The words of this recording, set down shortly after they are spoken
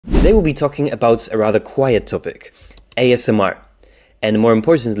Today we'll be talking about a rather quiet topic, ASMR, and more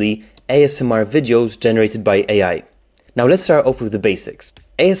importantly, ASMR videos generated by AI. Now let's start off with the basics.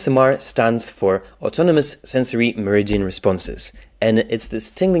 ASMR stands for Autonomous Sensory Meridian Responses, and it's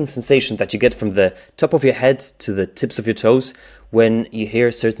this tingling sensation that you get from the top of your head to the tips of your toes when you hear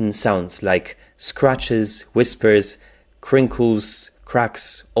certain sounds like scratches, whispers, crinkles,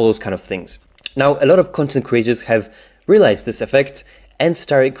 cracks, all those kind of things. Now, a lot of content creators have realized this effect and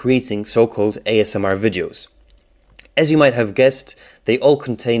started creating so-called ASMR videos. As you might have guessed, they all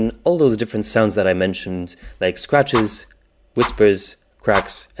contain all those different sounds that I mentioned, like scratches, whispers,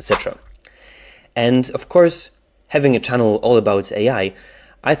 cracks, etc. And of course, having a channel all about AI,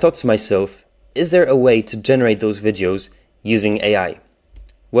 I thought to myself, is there a way to generate those videos using AI?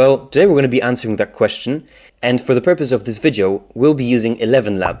 Well, today we're going to be answering that question, and for the purpose of this video, we'll be using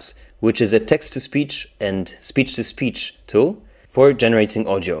ElevenLabs, which is a text-to-speech and speech-to-speech tool for generating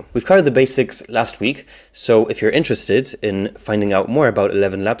audio. We've covered the basics last week, so if you're interested in finding out more about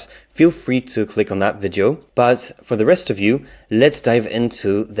ElevenLabs, feel free to click on that video. But for the rest of you, let's dive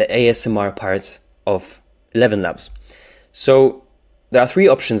into the ASMR part of ElevenLabs. So there are three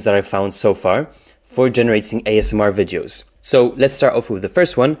options that I've found so far for generating ASMR videos. So let's start off with the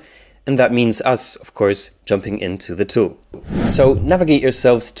first one, and that means us, of course, jumping into the tool. So navigate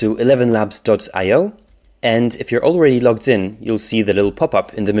yourselves to elevenlabs.io. And if you're already logged in, you'll see the little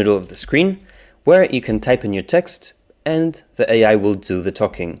pop-up in the middle of the screen where you can type in your text and the AI will do the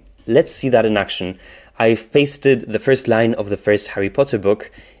talking. Let's see that in action. I've pasted the first line of the first Harry Potter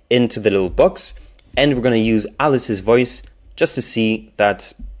book into the little box, and we're going to use Alice's voice just to see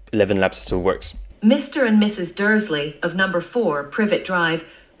that ElevenLabs still works. Mr. and Mrs. Dursley of number 4 Privet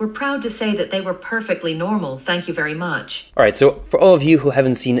Drive were proud to say that they were perfectly normal. Thank you very much. All right, so for all of you who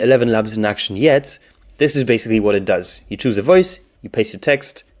haven't seen ElevenLabs in action yet, this is basically what it does. You choose a voice, you paste your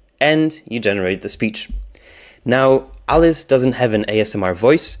text, and you generate the speech. Now, Alice doesn't have an ASMR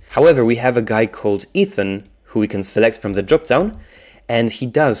voice. However, we have a guy called Ethan who we can select from the dropdown, and he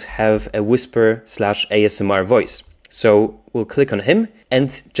does have a whisper/ASMR voice. So we'll click on him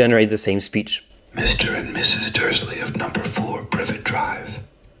and generate the same speech. Mr. and Mrs. Dursley of number 4 Privet Drive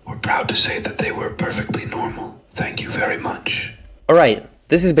were proud to say that they were perfectly normal. Thank you very much. All right.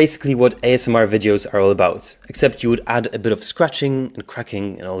 This is basically what ASMR videos are all about, except you would add a bit of scratching and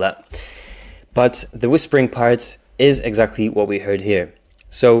cracking and all that. But the whispering part is exactly what we heard here.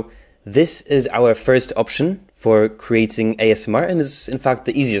 So this is our first option for creating ASMR, and is in fact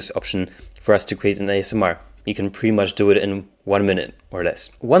the easiest option for us to create an ASMR. You can pretty much do it in 1 minute or less.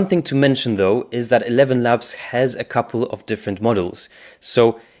 One thing to mention though is that ElevenLabs has a couple of different models.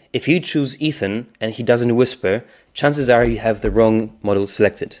 So if you choose Ethan and he doesn't whisper, chances are you have the wrong model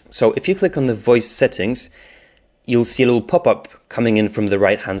selected. So if you click on the voice settings, you'll see a little pop-up coming in from the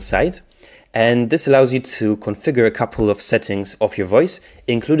right-hand side. And this allows you to configure a couple of settings of your voice,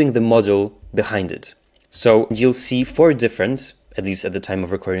 including the model behind it. So you'll see 4 different, at least at the time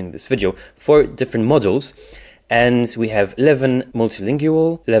of recording this video, 4 different models. And we have 11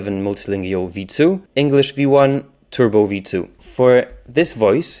 multilingual, 11 multilingual V2, English V1, Turbo V2. For this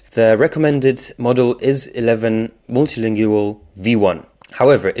voice, the recommended model is 11 multilingual V1.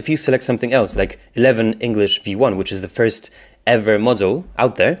 However, if you select something else like 11 English V1, which is the first ever model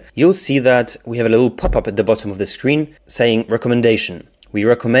out there, you'll see that we have a little pop-up at the bottom of the screen saying recommendation. We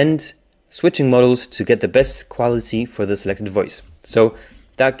recommend switching models to get the best quality for the selected voice. So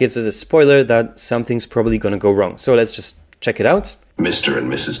that gives us a spoiler that something's probably going to go wrong. So let's just check it out. Mr. and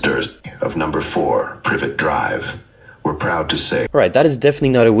Mrs. Dursley of number 4 Privet Drive were proud to say. All right, that is definitely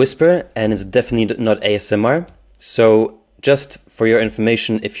not a whisper, and it's definitely not ASMR. So just for your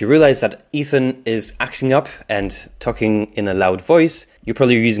information, if you realize that Ethan is acting up and talking in a loud voice, you're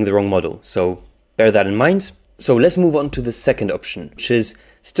probably using the wrong model. So bear that in mind. So let's move on to the second option, which is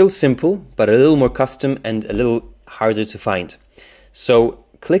still simple, but a little more custom and a little harder to find. So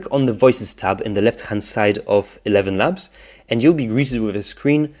click on the Voices tab in the left-hand side of ElevenLabs, and you'll be greeted with a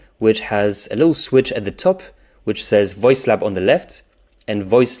screen which has a little switch at the top, which says Voice Lab on the left and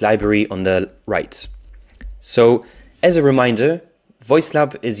Voice Library on the right. So as a reminder, Voice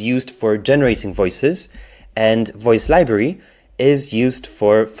Lab is used for generating voices, and Voice Library is used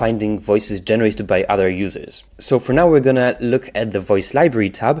for finding voices generated by other users. So for now, we're gonna look at the Voice Library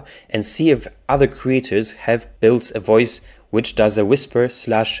tab and see if other creators have built a voice which does a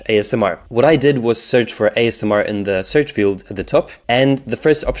whisper/ASMR. What I did was search for ASMR in the search field at the top, and the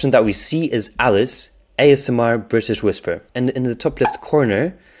first option that we see is Alice, ASMR British Whisper. And in the top left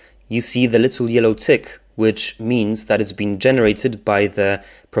corner, you see the little yellow tick, which means that it's been generated by the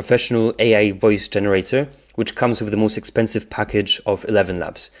professional AI voice generator, which comes with the most expensive package of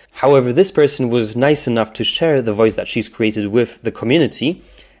ElevenLabs. However, this person was nice enough to share the voice that she's created with the community,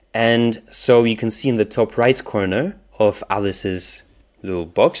 and so you can see in the top right corner of Alice's little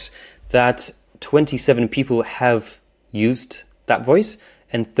box that 27 people have used that voice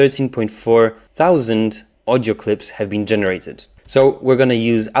and 13.4 thousand audio clips have been generated. So we're going to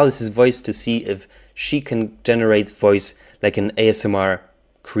use Alice's voice to see if she can generate voice like an ASMR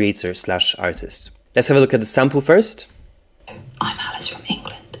creator / artist. Let's have a look at the sample first. I'm Alice from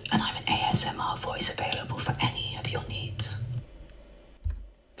England, and I'm an ASMR voice available for any of your needs.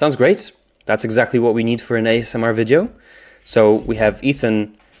 Sounds great. That's exactly what we need for an ASMR video. So we have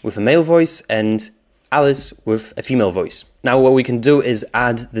Ethan with a male voice and Alice with a female voice. Now what we can do is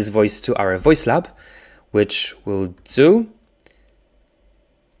add this voice to our voice lab, which we'll do.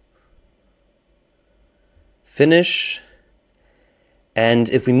 Finish. And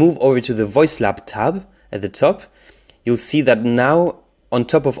if we move over to the voice lab tab at the top, you'll see that now on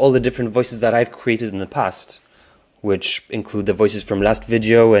top of all the different voices that I've created in the past, which include the voices from last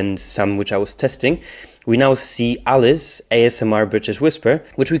video and some which I was testing, we now see Alice, ASMR British Whisper,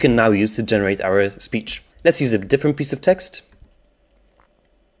 which we can now use to generate our speech. Let's use a different piece of text.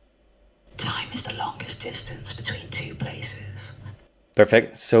 Time is the longest distance between two places.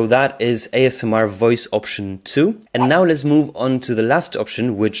 Perfect. So that is ASMR voice option 2. And now let's move on to the last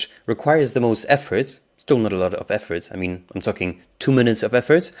option, which requires the most effort. Still not a lot of effort. I mean, I'm talking 2 minutes of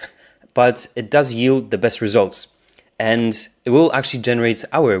effort, but it does yield the best results. And it will actually generate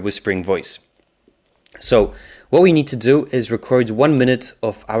our whispering voice. So what we need to do is record 1 minute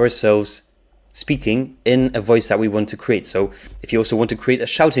of ourselves speaking in a voice that we want to create. So if you also want to create a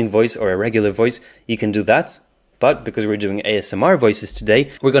shouting voice or a regular voice, you can do that. But because we're doing ASMR voices today,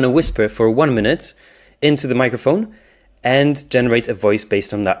 we're going to whisper for 1 minute into the microphone and generate a voice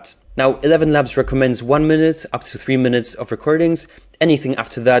based on that. Now, ElevenLabs recommends 1 minute up to 3 minutes of recordings. Anything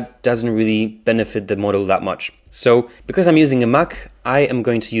after that doesn't really benefit the model that much. So because I'm using a Mac, I am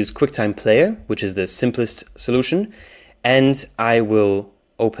going to use QuickTime Player, which is the simplest solution. And I will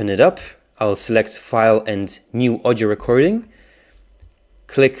open it up. I'll select File and New Audio Recording.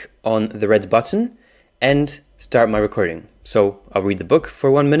 Click on the red button and start my recording. So I'll read the book for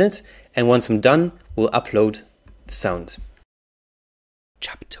 1 minute, and once I'm done, we'll upload the sound.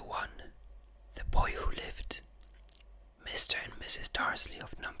 Chapter 1. The Boy Who Lived. Mr. and Mrs. Darsley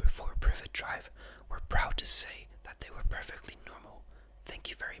of number 4 Privet Drive were proud to say that they were perfectly normal.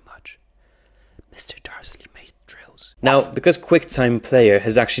 Thank you very much. Mr. Darsley made drills. Now, because QuickTime Player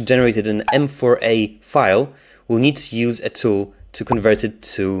has actually generated an M4A file, we'll need to use a tool to convert it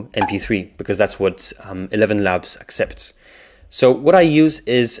to MP3, because that's what ElevenLabs accepts. So what I use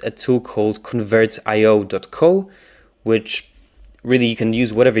is a tool called convertio.co, which really you can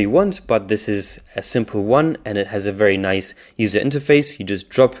use whatever you want, but this is a simple one and it has a very nice user interface. You just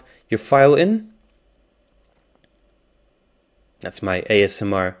drop your file in. That's my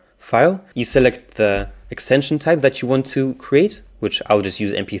ASMR file. You select the extension type that you want to create, which I'll just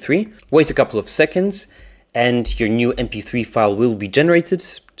use MP3. Wait a couple of seconds and your new MP3 file will be generated.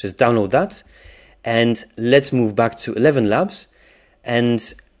 Just download that. And let's move back to ElevenLabs.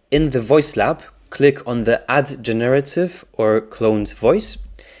 And in the voice lab, click on the Add Generative or Cloned Voice.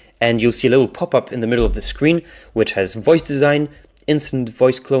 And you'll see a little pop-up in the middle of the screen, which has voice design, instant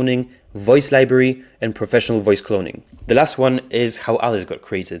voice cloning, voice library, and professional voice cloning. The last one is how Alice got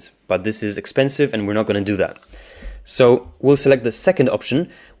created, but this is expensive and we're not going to do that. So we'll select the second option,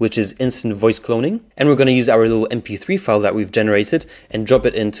 which is instant voice cloning. And we're going to use our little MP3 file that we've generated and drop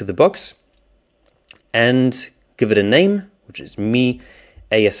it into the box and give it a name, which is me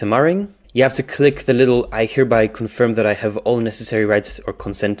ASMRing. You have to click the little I hereby confirm that I have all necessary rights or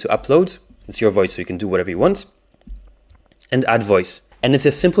consent to upload. It's your voice, so you can do whatever you want. And add voice. And it's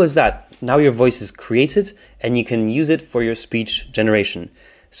as simple as that. Now your voice is created and you can use it for your speech generation.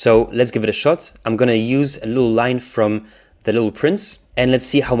 So let's give it a shot. I'm going to use a little line from The Little Prince and let's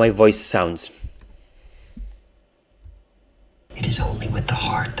see how my voice sounds. It is only with the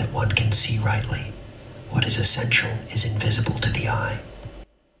heart that one can see rightly. What is essential is invisible to the eye.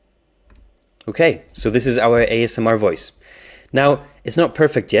 Okay, so this is our ASMR voice. Now, it's not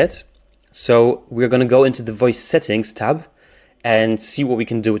perfect yet, so we're going to go into the voice settings tab and see what we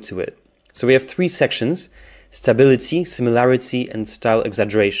can do to it. So we have 3 sections: stability, similarity, and style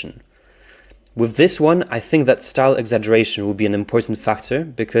exaggeration. With this one, I think that style exaggeration will be an important factor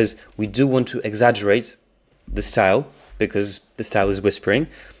because we do want to exaggerate the style because the style is whispering.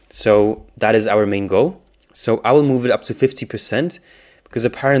 So that is our main goal. So I will move it up to 50% because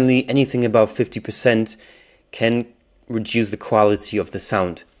apparently anything above 50% can reduce the quality of the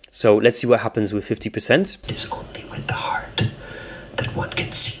sound. So let's see what happens with 50%. It is only with the heart that one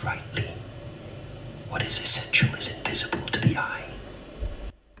can see rightly. What is essential is invisible to the eye.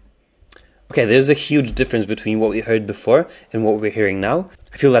 Okay, there's a huge difference between what we heard before and what we're hearing now.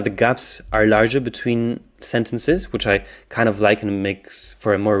 I feel that the gaps are larger between sentences, which I kind of like and makes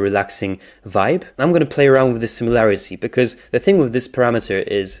for a more relaxing vibe. I'm going to play around with the similarity, because the thing with this parameter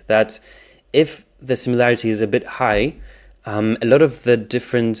is that if the similarity is a bit high, a lot of the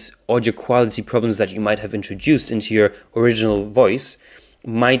different audio quality problems that you might have introduced into your original voice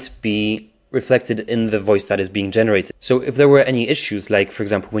might be reflected in the voice that is being generated. So if there were any issues, like for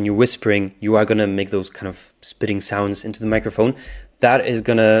example when you're whispering, you are going to make those kind of spitting sounds into the microphone, that is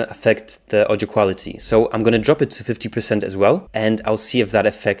going to affect the audio quality. So I'm going to drop it to 50% as well, and I'll see if that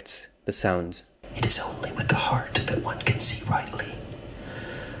affects the sound. It is only with the heart that one can see rightly.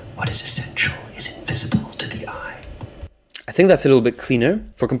 What is essential is invisible to the eye. I think that's a little bit cleaner.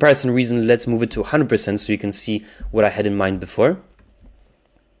 For comparison reason, let's move it to 100% so you can see what I had in mind before.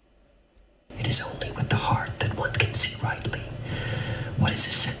 It is only with the heart that one can see rightly. What is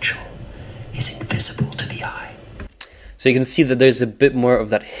essential is invisible to the eye. So you can see that there's a bit more of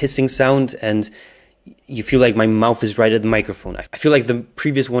that hissing sound, and you feel like my mouth is right at the microphone. I feel like the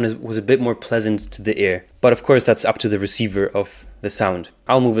previous one was a bit more pleasant to the ear. But of course that's up to the receiver of the sound.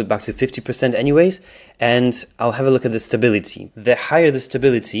 I'll move it back to 50% anyways, and I'll have a look at the stability. The higher the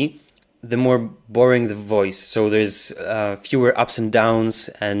stability, the more boring the voice. So there's fewer ups and downs,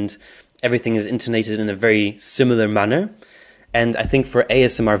 and everything is intonated in a very similar manner. And I think for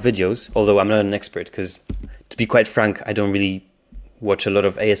ASMR videos, although I'm not an expert, because to be quite frank, I don't really watch a lot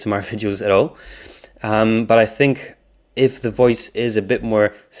of ASMR videos at all. But I think if the voice is a bit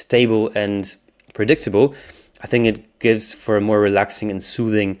more stable and predictable, I think it gives for a more relaxing and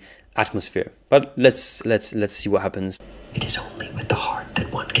soothing atmosphere. But let's see what happens. It is only with the heart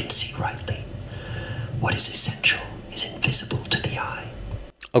that one can see rightly. What is essential is invisible to the eye.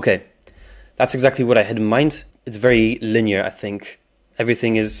 Okay. That's exactly what I had in mind. It's very linear, I think.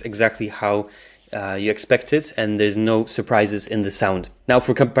 Everything is exactly how you expect it, and there's no surprises in the sound. Now,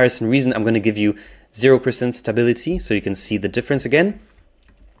 for comparison reason, I'm going to give you 0% stability, so you can see the difference again.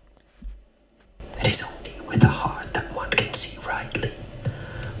 It is only with the heart that one can see rightly.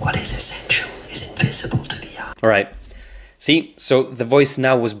 What is essential is invisible to the eye. All right. See, so the voice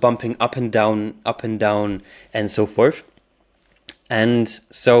now was bumping up and down, and so forth. And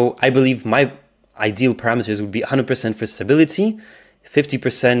so I believe my ideal parameters would be 100% for stability,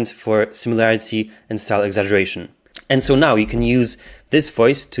 50% for similarity and style exaggeration. And so now you can use this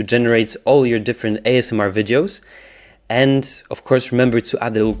voice to generate all your different ASMR videos. And of course, remember to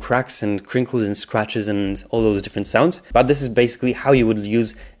add the little cracks and crinkles and scratches and all those different sounds. But this is basically how you would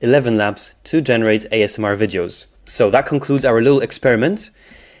use ElevenLabs to generate ASMR videos. So that concludes our little experiment.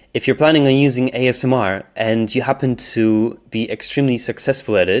 If you're planning on using ASMR and you happen to be extremely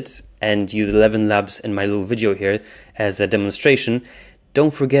successful at it and use ElevenLabs in my little video here as a demonstration,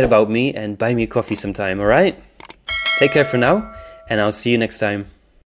 don't forget about me and buy me a coffee sometime, alright? Take care for now, and I'll see you next time.